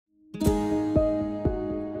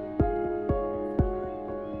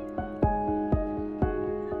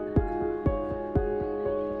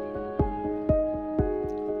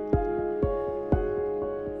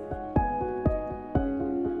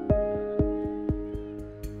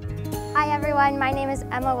everyone, my name is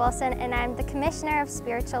Emma Wilson and I'm the Commissioner of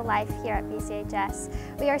Spiritual Life here at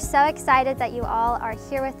BCHS. We are so excited that you all are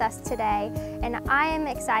here with us today, and I am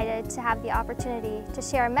excited to have the opportunity to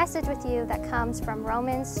share a message with you that comes from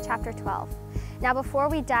Romans chapter 12. Now before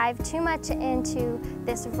we dive too much into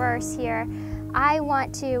this verse here, I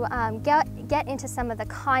want to get into some of the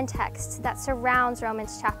context that surrounds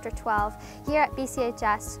Romans chapter 12. Here at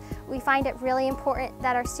BCHS, we find it really important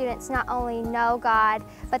that our students not only know God,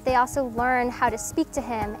 but they also learn how to speak to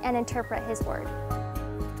Him and interpret His Word.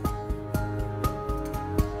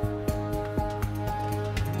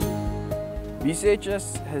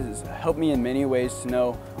 BCHS has helped me in many ways to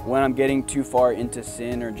know when I'm getting too far into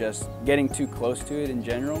sin or just getting too close to it in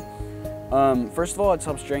general. First of all, it's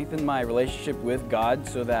helped strengthen my relationship with God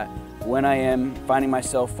so that when I am finding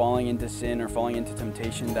myself falling into sin or falling into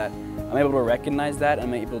temptation, that I'm able to recognize that.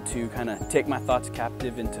 I'm able to kind of take my thoughts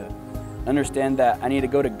captive and to understand that I need to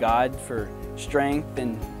go to God for strength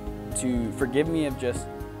and to forgive me of just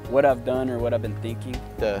what I've done or what I've been thinking.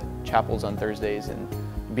 The chapels on Thursdays and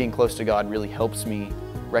being close to God really helps me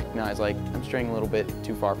recognize like I'm straying a little bit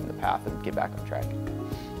too far from the path and get back on track.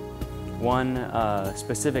 One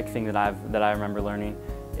specific thing that I remember learning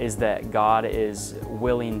is that God is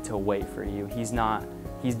willing to wait for you. He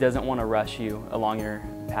doesn't want to rush you along your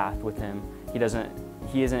path with Him.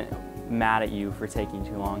 He isn't mad at you for taking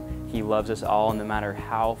too long. He loves us all, and no matter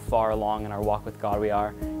how far along in our walk with God we are,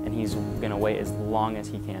 and He's going to wait as long as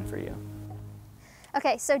He can for you.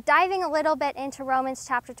 Okay, so diving a little bit into Romans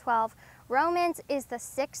chapter 12. Romans is the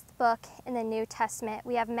 6th book in the New Testament.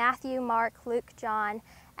 We have Matthew, Mark, Luke, John,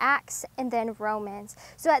 Acts, and then Romans.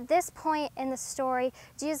 So at this point in the story,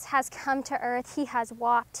 Jesus has come to earth, He has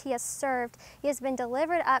walked, He has served, He has been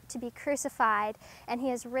delivered up to be crucified, and He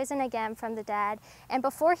has risen again from the dead. And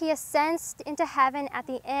before He ascends into heaven at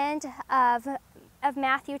the end of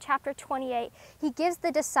Matthew chapter 28, He gives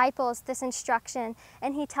the disciples this instruction,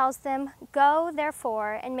 and He tells them, "Go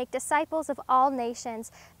therefore and make disciples of all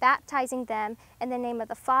nations, baptizing them in the name of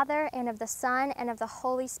the Father and of the Son and of the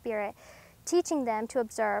Holy Spirit, teaching them to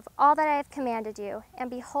observe all that I have commanded you, and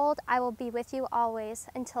behold, I will be with you always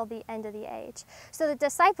until the end of the age." So the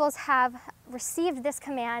disciples have received this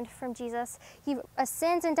command from Jesus. He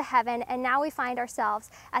ascends into heaven, and now we find ourselves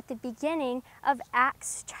at the beginning of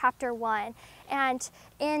Acts chapter 1. And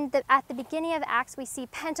at the beginning of Acts, we see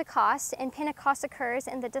Pentecost, and Pentecost occurs,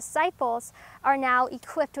 and the disciples are now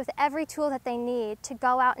equipped with every tool that they need to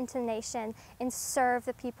go out into the nation and serve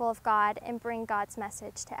the people of God and bring God's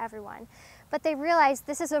message to everyone. But they realize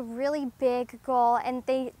this is a really big goal, and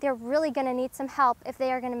they're really going to need some help if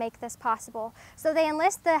they are going to make this possible. So they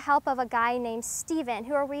enlist the help of a guy named Stephen,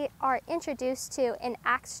 who we are introduced to in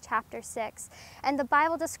Acts chapter 6. And the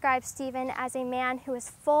Bible describes Stephen as a man who is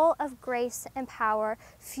full of grace and power,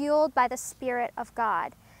 fueled by the Spirit of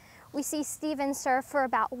God. We see Stephen serve for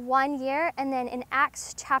about 1 year, and then in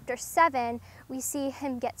Acts chapter 7, we see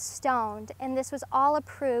him get stoned. And this was all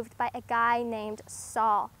approved by a guy named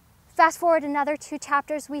Saul. Fast forward another 2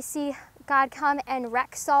 chapters, we see God come and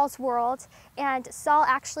wreck Saul's world, and Saul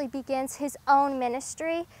actually begins his own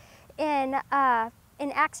ministry. In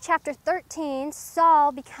Acts chapter 13,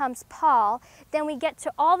 Saul becomes Paul. Then we get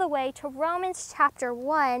to all the way to Romans chapter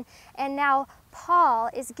 1, and now Paul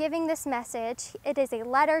is giving this message. It is a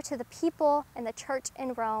letter to the people in the church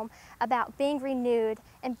in Rome about being renewed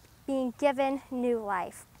and being given new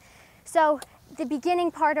life. So the beginning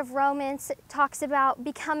part of Romans talks about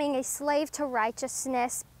becoming a slave to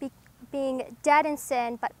righteousness, being dead in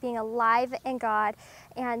sin, but being alive in God,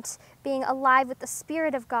 and being alive with the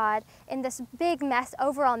Spirit of God in this big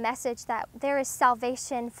overall message that there is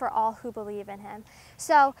salvation for all who believe in Him.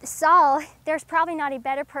 So Saul, there's probably not a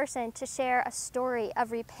better person to share a story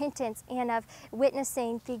of repentance and of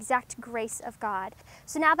witnessing the exact grace of God.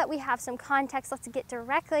 So now that we have some context, let's get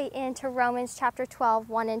directly into Romans chapter 12,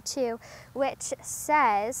 1 and 2, which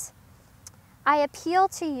says, "I appeal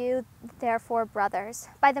to you, therefore, brothers,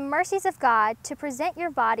 by the mercies of God, to present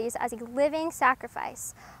your bodies as a living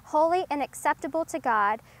sacrifice, holy and acceptable to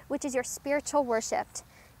God, which is your spiritual worship.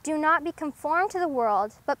 Do not be conformed to the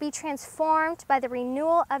world, but be transformed by the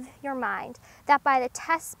renewal of your mind, that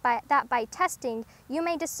by testing you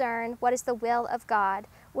may discern what is the will of God,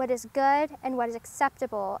 what is good and what is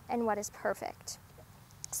acceptable and what is perfect."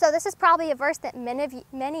 So this is probably a verse that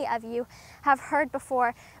many of you have heard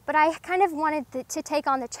before, but I kind of wanted to take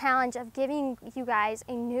on the challenge of giving you guys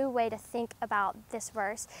a new way to think about this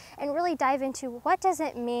verse and really dive into what does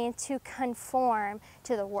it mean to conform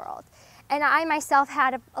to the world. And I myself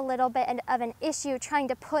had a little bit of an issue trying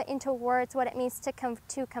to put into words what it means to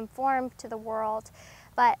conform to the world.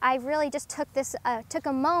 but I really just took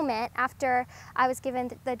a moment after I was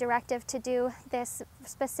given the directive to do this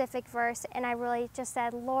specific verse, and I really just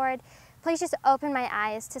said, Lord, please just open my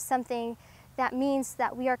eyes to something that means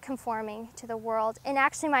that we are conforming to the world. And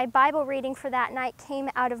actually my Bible reading for that night came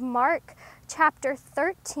out of Mark chapter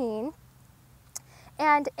 13.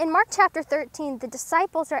 And in Mark chapter 13, the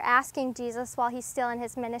disciples are asking Jesus while he's still in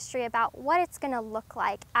his ministry about what it's going to look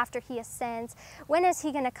like after he ascends. When is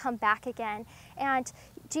he going to come back again? And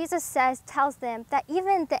Jesus tells them that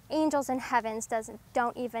even the angels in heavens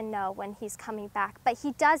don't even know when he's coming back. But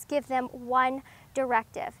he does give them one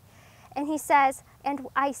directive. And he says,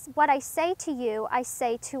 what I say to you, I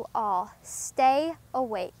say to all, stay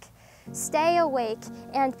awake. Stay awake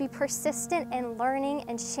and be persistent in learning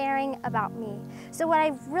and sharing about me. So what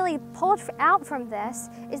I've really pulled out from this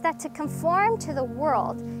is that to conform to the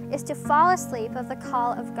world is to fall asleep of the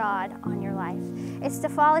call of God on your life. It's to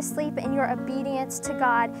fall asleep in your obedience to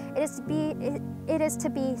God. It is to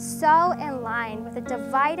be so in line with a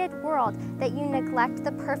divided world that you neglect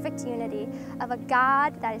the perfect unity of a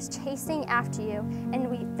God that is chasing after you, and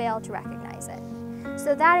we fail to recognize it.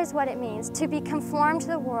 So that is what it means. To be conformed to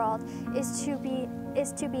the world is to be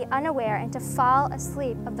unaware and to fall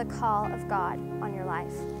asleep of the call of God on your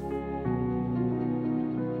life.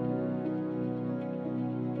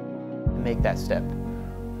 Make that step.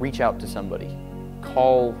 Reach out to somebody.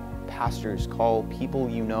 Call pastors, call people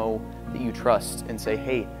you know that you trust and say,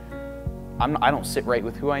 hey, I don't sit right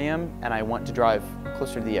with who I am, and I want to drive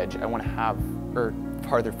closer to the edge. I want to have, or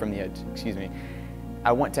farther from the edge, excuse me.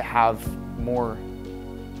 I want to have more,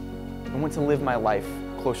 I want to live my life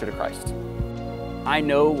closer to Christ. I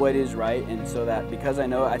know what is right, and so that because I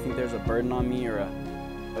know, I think there's a burden on me, or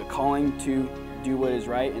a calling to do what is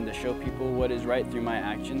right and to show people what is right through my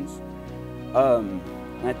actions.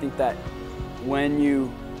 And I think that when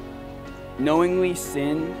you knowingly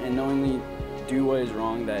sin and knowingly do what is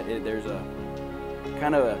wrong, that there's a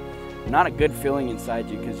kind of not a good feeling inside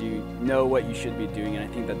you, because you know what you should be doing, and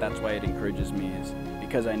I think that that's why it encourages me, is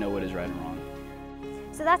because I know what is right and wrong.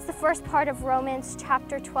 So that's the first part of Romans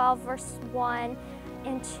chapter 12, verse 1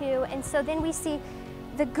 and 2. And so then we see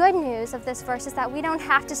the good news of this verse is that we don't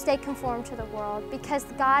have to stay conformed to the world, because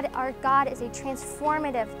our God is a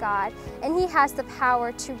transformative God, and he has the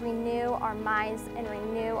power to renew our minds and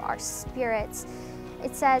renew our spirits.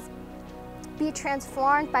 It says, be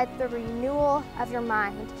transformed by the renewal of your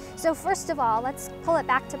mind. So first of all, let's pull it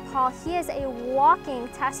back to Paul. He is a walking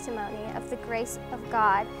testimony of the grace of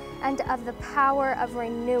God and of the power of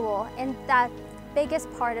renewal. And that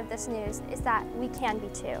biggest part of this news is that we can be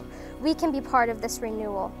too. We can be part of this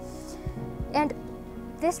renewal. And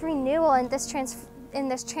this renewal and this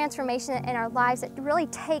transformation in our lives, it really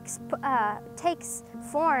takes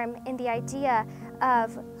form in the idea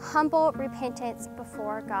of humble repentance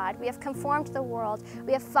before God. We have conformed to the world.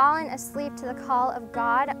 We have fallen asleep to the call of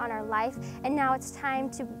God on our life, and now it's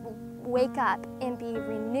time to wake up and be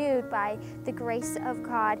renewed by the grace of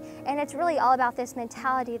God. And it's really all about this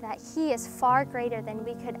mentality that he is far greater than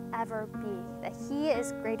we could ever be, that he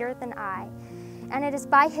is greater than I. And it is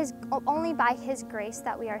only by his grace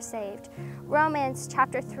that we are saved. Romans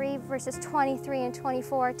chapter 3, verses 23 and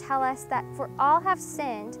 24 tell us that for all have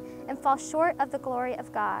sinned and fall short of the glory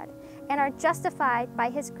of God, and are justified by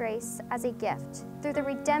his grace as a gift through the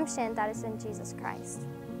redemption that is in Jesus Christ.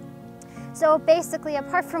 So basically,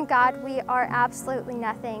 apart from God, we are absolutely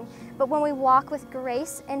nothing. But when we walk with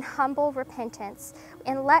grace and humble repentance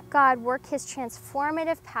and let God work his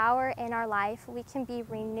transformative power in our life, we can be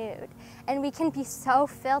renewed. And we can be so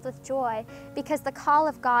filled with joy because the call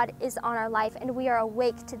of God is on our life and we are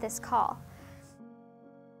awake to this call.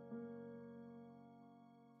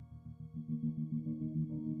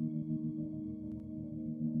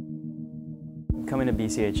 Coming to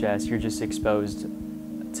BCHS, you're just exposed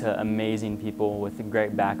to amazing people with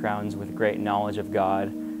great backgrounds, with great knowledge of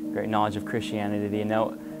God, great knowledge of Christianity.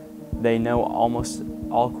 They know almost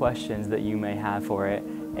all questions that you may have for it,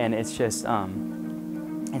 and it's just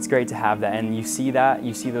it's great to have that. And you see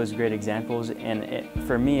those great examples, and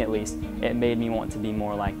for me at least, it made me want to be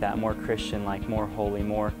more like that, more Christian, like more holy,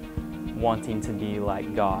 more wanting to be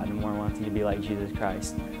like God, more wanting to be like Jesus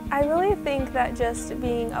Christ. I really think that just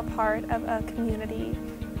being a part of a community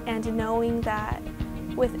and knowing that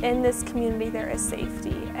within this community there is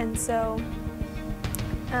safety, and so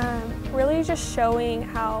really just showing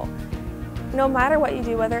how no matter what you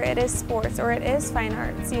do, whether it is sports or it is fine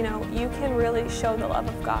arts, you can really show the love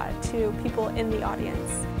of God to people in the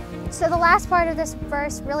audience. So the last part of this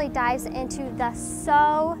verse really dives into the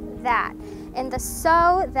so that. And the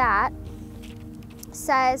so that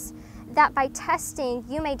says that by testing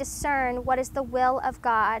you may discern what is the will of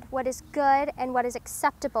God, what is good and what is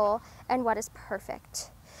acceptable and what is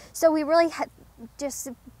perfect. So we really just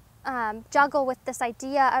juggle with this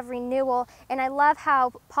idea of renewal, and I love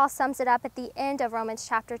how Paul sums it up at the end of Romans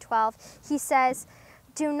chapter 12. He says,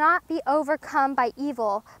 "Do not be overcome by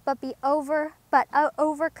evil, but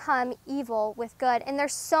overcome evil with good." And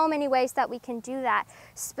there's so many ways that we can do that.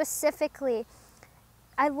 Specifically,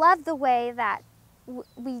 I love the way that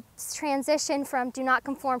we transition from do not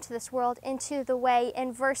conform to this world into the way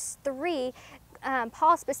in verse 3,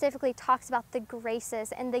 Paul specifically talks about the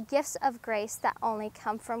graces and the gifts of grace that only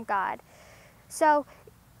come from God. So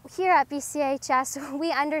here at BCHS,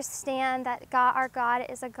 we understand that our God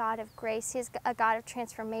is a God of grace. He's a God of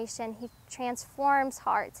transformation. He transforms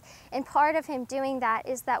hearts. And part of Him doing that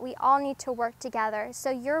is that we all need to work together. So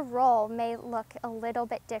your role may look a little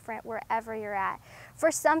bit different wherever you're at. For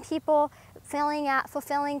some people,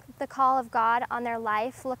 fulfilling the call of God on their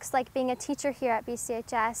life looks like being a teacher here at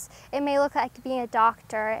BCHS. It may look like being a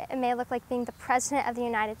doctor. It may look like being the President of the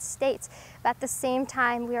United States. But at the same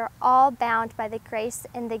time, we are all bound by the grace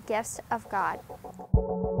and the gifts of God.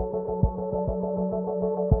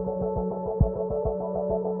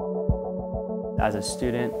 As a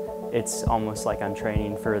student, it's almost like I'm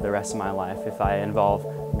training for the rest of my life. If I involve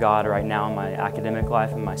God right now in my academic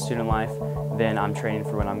life and my student life, then I'm training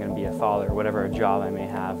for when I'm going to be a father, whatever job I may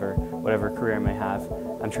have or whatever career I may have.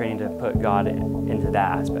 I'm training to put God into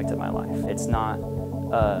that aspect of my life. It's not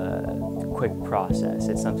a quick process.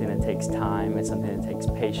 It's something that takes time. It's something that takes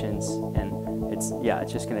patience, and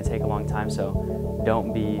it's just going to take a long time. So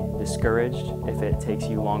don't be discouraged if it takes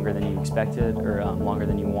you longer than you expected or longer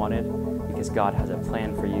than you wanted, because God has a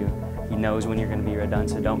plan for you. He knows when you're going to be done,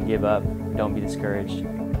 so don't give up. Don't be discouraged.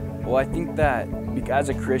 Well, I think that as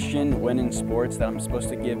a Christian, when in sports, that I'm supposed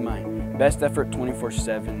to give my best effort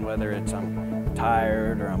 24/7, whether it's I'm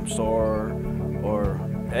tired or I'm sore, or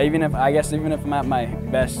even if I'm at my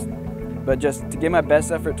best, but just to give my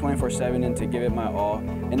best effort 24/7 and to give it my all.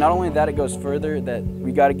 And not only that, it goes further that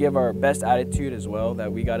we got to give our best attitude as well,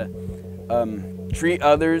 that we got to treat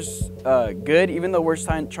others good, even though we're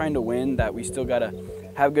trying to win, that we still got to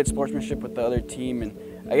have good sportsmanship with the other team, and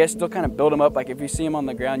I guess still kind of build them up. Like if you see them on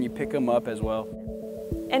the ground, you pick them up as well.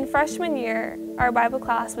 In freshman year, our Bible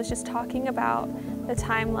class was just talking about the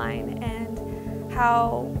timeline and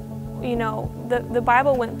how, the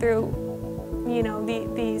Bible went through,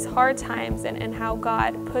 these hard times and how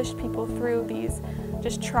God pushed people through these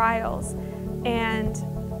just trials. And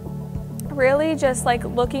really just like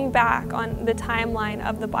looking back on the timeline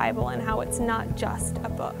of the Bible and how it's not just a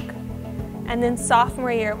book. And then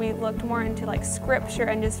sophomore year, we looked more into like scripture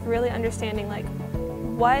and just really understanding like,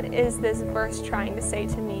 what is this verse trying to say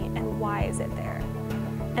to me and why is it there?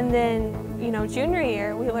 And then, junior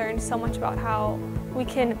year, we learned so much about how we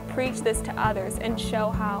can preach this to others and show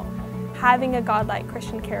how having a godlike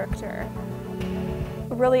Christian character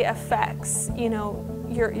really affects,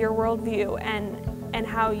 your worldview and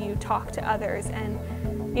how you talk to others. And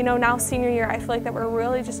now senior year, I feel like that we're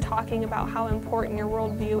really just talking about how important your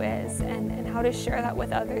worldview is and how to share that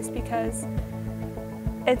with others, because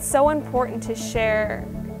it's so important to share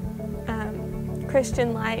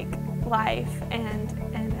Christian-like life and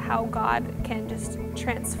how God can just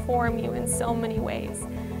transform you in so many ways.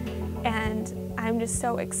 And I'm just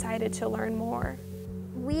so excited to learn more.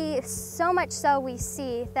 So much so we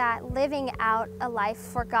see that living out a life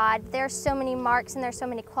for God, there's so many marks and there's so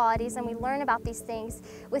many qualities, and we learn about these things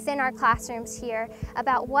within our classrooms here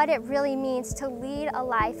about what it really means to lead a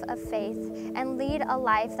life of faith and lead a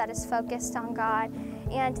life that is focused on God.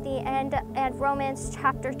 And the end at Romans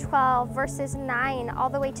chapter 12, verses 9 all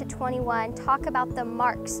the way to 21 talk about the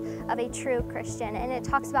marks of a true Christian, and it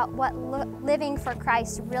talks about what living for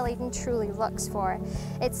Christ really and truly looks for.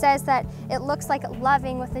 It says that it looks like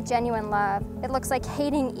loving with a genuine love. It looks like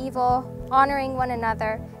hating evil, honoring one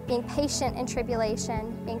another, being patient in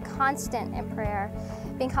tribulation, being constant in prayer,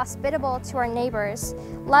 being hospitable to our neighbors,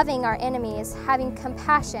 loving our enemies, having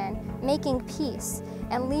compassion, making peace,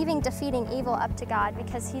 and leaving defeating evil up to God,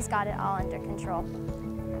 because He's got it all under control.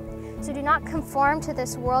 So do not conform to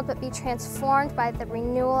this world, but be transformed by the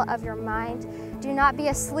renewal of your mind. Do not be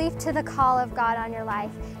asleep to the call of God on your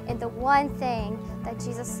life. And the one thing that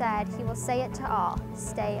Jesus said, He will say it to all: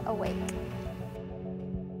 stay awake.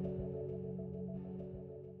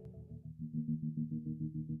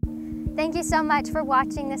 Thank you so much for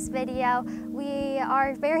watching this video. We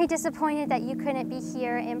are very disappointed that you couldn't be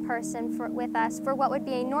here in person with us for what would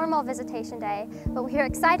be a normal visitation day, but we're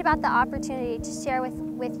excited about the opportunity to share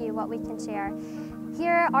with you what we can share.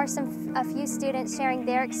 Here are a few students sharing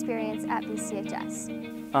their experience at BCHS.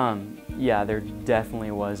 yeah, there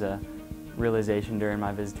definitely was a realization during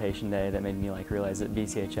my visitation day that made me realize that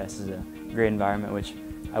BCHS is a great environment, which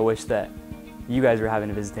I wish that you guys were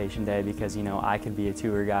having a visitation day, because I could be a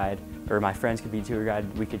tour guide, or my friends could be a tour guide.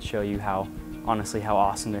 We could show you honestly how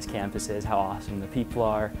awesome this campus is, how awesome the people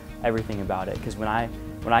are, everything about it. Because when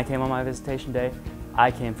I came on my visitation day,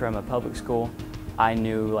 I came from a public school. I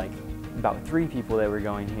knew about 3 people that were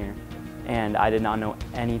going here, and I did not know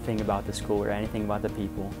anything about the school or anything about the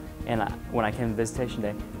people. And when I came to visitation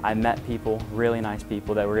day, I met people, really nice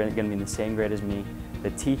people that were going to be in the same grade as me.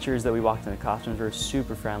 The teachers that we walked in the classrooms were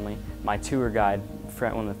super friendly. My tour guide,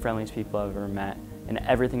 one of the friendliest people I've ever met. And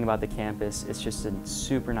everything about the campus, it's just a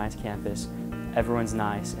super nice campus. Everyone's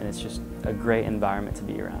nice, and it's just a great environment to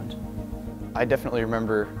be around. I definitely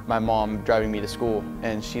remember my mom driving me to school,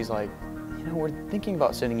 and she's like, we're thinking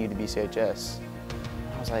about sending you to BCHS.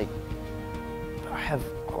 I was like, I have,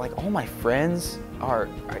 all my friends are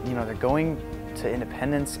they're going to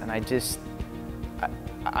Independence, and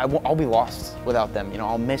I'll be lost without them.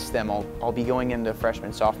 I'll miss them. I'll be going into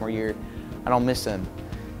freshman, sophomore year, and I'll miss them.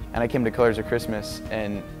 And I came to Colors of Christmas,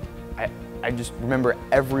 and I just remember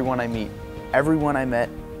everyone I met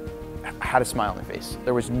had a smile on their face.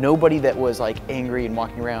 There was nobody that was angry and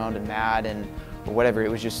walking around and mad or whatever. It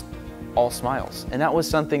was just all smiles. And that was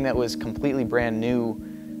something that was completely brand new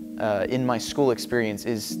in my school experience.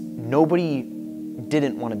 Is nobody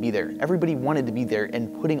didn't want to be there. Everybody wanted to be there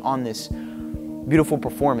and putting on this beautiful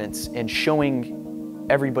performance and showing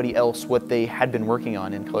everybody else what they had been working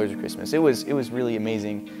on in Colors of Christmas. It was really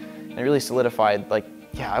amazing, and it really solidified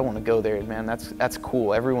yeah, I want to go there, man. That's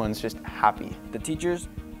cool. Everyone's just happy. The teachers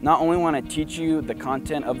not only want to teach you the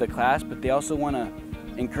content of the class, but they also want to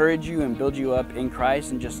encourage you and build you up in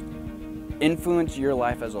Christ and just influence your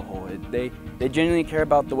life as a whole. They genuinely care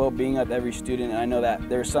about the well-being of every student, and I know that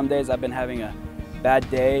there are some days I've been having a bad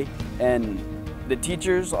day, and the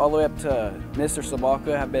teachers all the way up to Mr.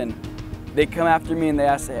 Sabalka they come after me and they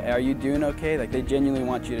ask, hey, are you doing okay? They genuinely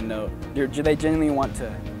want you to know, they genuinely want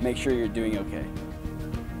to make sure you're doing okay.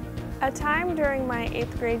 A time during my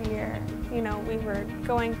 8th grade year, we were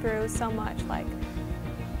going through so much,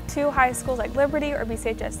 2 high schools like Liberty or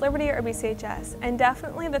BCHS, and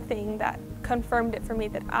definitely the thing that confirmed it for me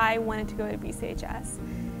that I wanted to go to BCHS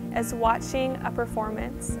is watching a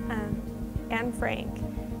performance, Anne Frank,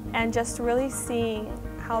 and just really seeing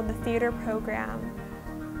how the theater program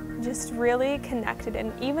just really connected.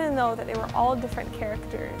 And even though that they were all different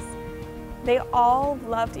characters, they all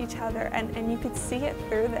loved each other, and you could see it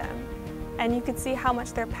through them, and you could see how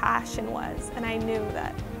much their passion was. And I knew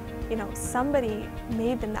that somebody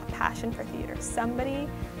made them that passion for theater. Somebody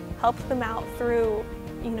helped them out through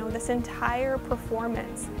this entire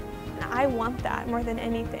performance, and I want that more than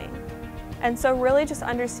anything. And so really just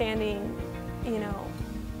understanding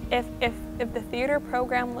if the theater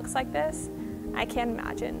program looks like this, I can't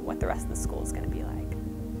imagine what the rest of the school is going to be like.